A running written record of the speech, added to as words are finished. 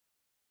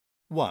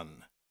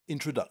1.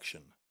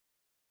 Introduction.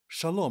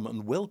 Shalom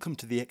and welcome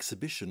to the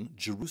exhibition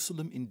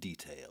Jerusalem in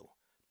Detail,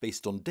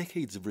 based on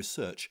decades of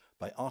research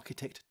by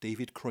architect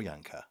David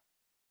Krojanka.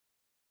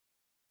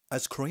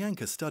 As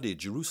Krojanka studied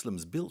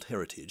Jerusalem's built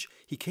heritage,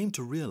 he came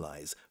to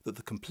realize that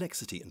the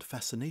complexity and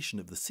fascination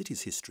of the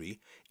city's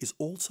history is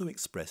also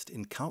expressed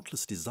in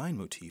countless design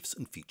motifs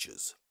and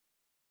features.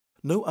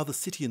 No other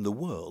city in the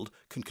world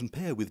can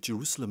compare with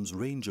Jerusalem's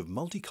range of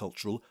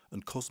multicultural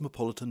and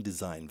cosmopolitan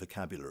design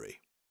vocabulary.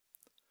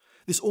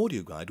 This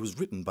audio guide was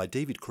written by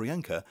David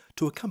Krojanka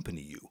to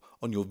accompany you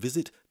on your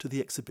visit to the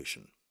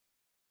exhibition.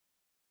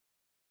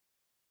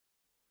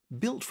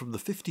 Built from the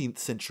 15th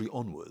century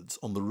onwards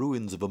on the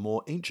ruins of a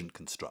more ancient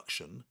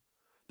construction,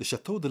 the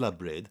Chateau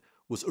Brede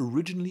was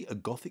originally a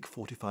Gothic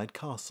fortified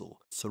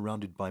castle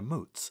surrounded by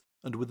moats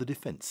and with a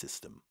defence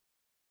system.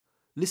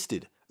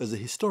 Listed as a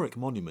historic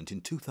monument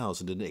in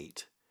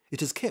 2008, it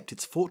has kept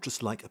its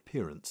fortress-like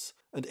appearance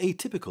and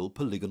atypical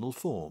polygonal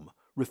form,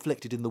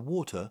 reflected in the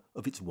water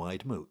of its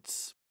wide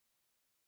moats.